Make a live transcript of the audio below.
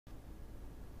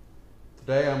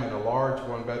Today I'm in a large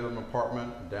one-bedroom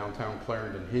apartment in downtown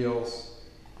Clarendon Hills.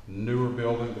 Newer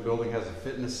building. The building has a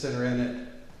fitness center in it.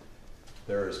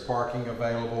 There is parking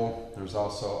available. There's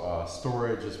also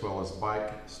storage as well as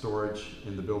bike storage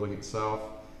in the building itself.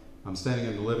 I'm standing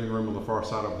in the living room on the far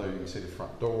side over there. You can see the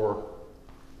front door.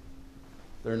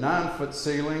 They're 9-foot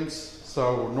ceilings,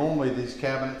 so normally these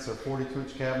cabinets are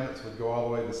 42-inch cabinets, would go all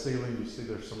the way to the ceiling. You see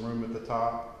there's some room at the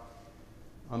top.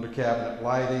 Under cabinet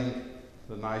lighting,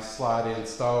 the nice slide-in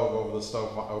stove,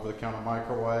 over the counter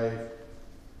microwave.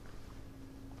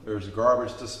 There's a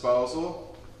garbage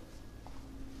disposal.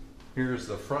 Here's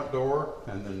the front door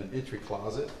and then the entry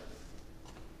closet.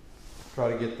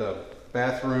 Try to get the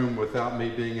bathroom without me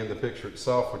being in the picture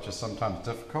itself, which is sometimes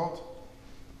difficult.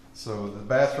 So the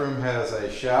bathroom has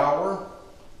a shower,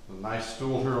 a nice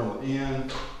stool here on the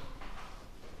end.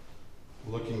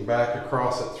 Looking back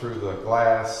across it through the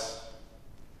glass.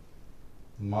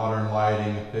 Modern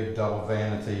lighting, big double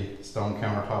vanity, stone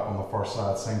countertop on the far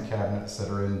side, same cabinets that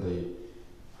are in the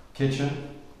kitchen.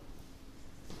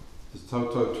 This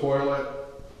Toto toilet.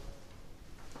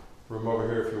 Room over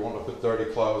here if you want to put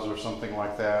dirty clothes or something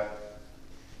like that.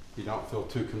 You don't feel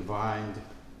too confined.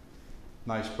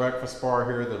 Nice breakfast bar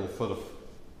here that'll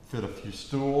fit a few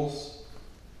stools.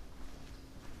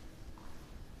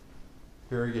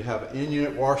 Here you have an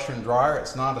in-unit washer and dryer.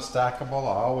 It's not a stackable.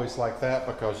 I always like that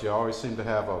because you always seem to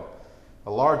have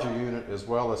a larger unit, as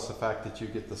well as the fact that you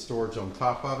get the storage on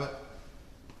top of it.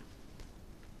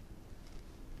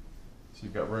 So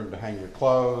you've got room to hang your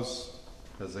clothes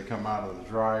as they come out of the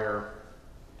dryer,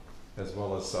 as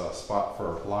well as a spot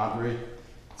for laundry.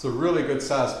 It's a really good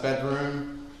sized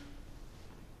bedroom.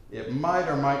 It might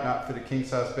or might not fit a king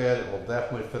size bed. It will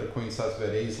definitely fit a queen size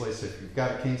bed easily. So if you've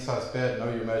got a king size bed,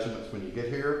 know your measurements when you get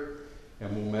here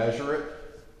and we'll measure it.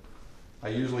 I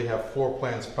usually have floor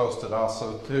plans posted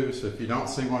also too. So if you don't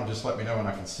see one, just let me know and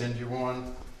I can send you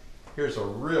one. Here's a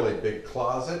really big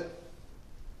closet.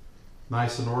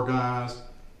 Nice and organized.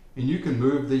 And you can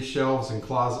move these shelves and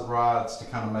closet rods to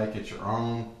kind of make it your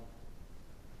own.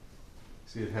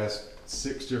 See, it has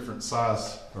 6 different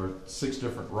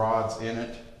rods in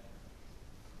it.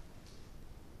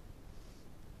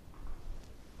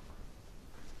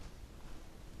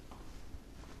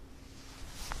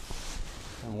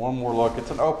 And one more look. It's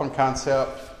an open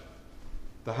concept.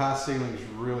 The high ceilings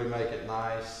really make it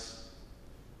nice.